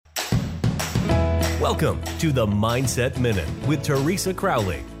Welcome to the Mindset Minute with Teresa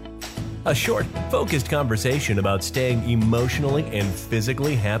Crowley. A short, focused conversation about staying emotionally and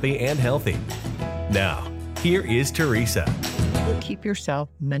physically happy and healthy. Now, here is Teresa. Keep yourself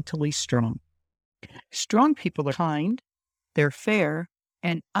mentally strong. Strong people are kind, they're fair,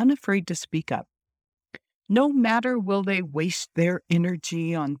 and unafraid to speak up. No matter will they waste their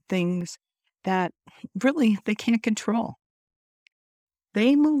energy on things that really they can't control.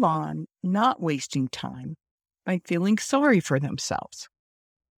 They move on, not wasting time by feeling sorry for themselves.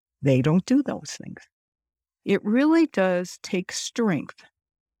 They don't do those things. It really does take strength,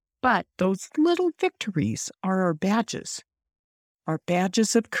 but those little victories are our badges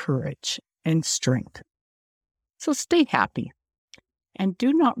of courage and strength. So stay happy and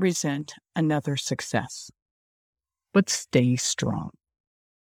do not resent another success, but stay strong.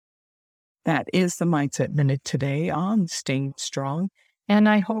 That is the Mindset Minute today on staying strong. And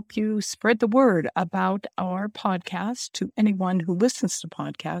I hope you spread the word about our podcast to anyone who listens to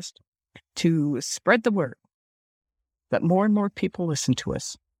podcasts, to spread the word that more and more people listen to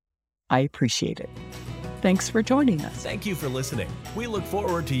us. I appreciate it. Thanks for joining us. Thank you for listening. We look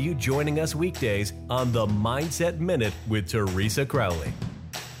forward to you joining us weekdays on the Mindset Minute with Teresa Crowley.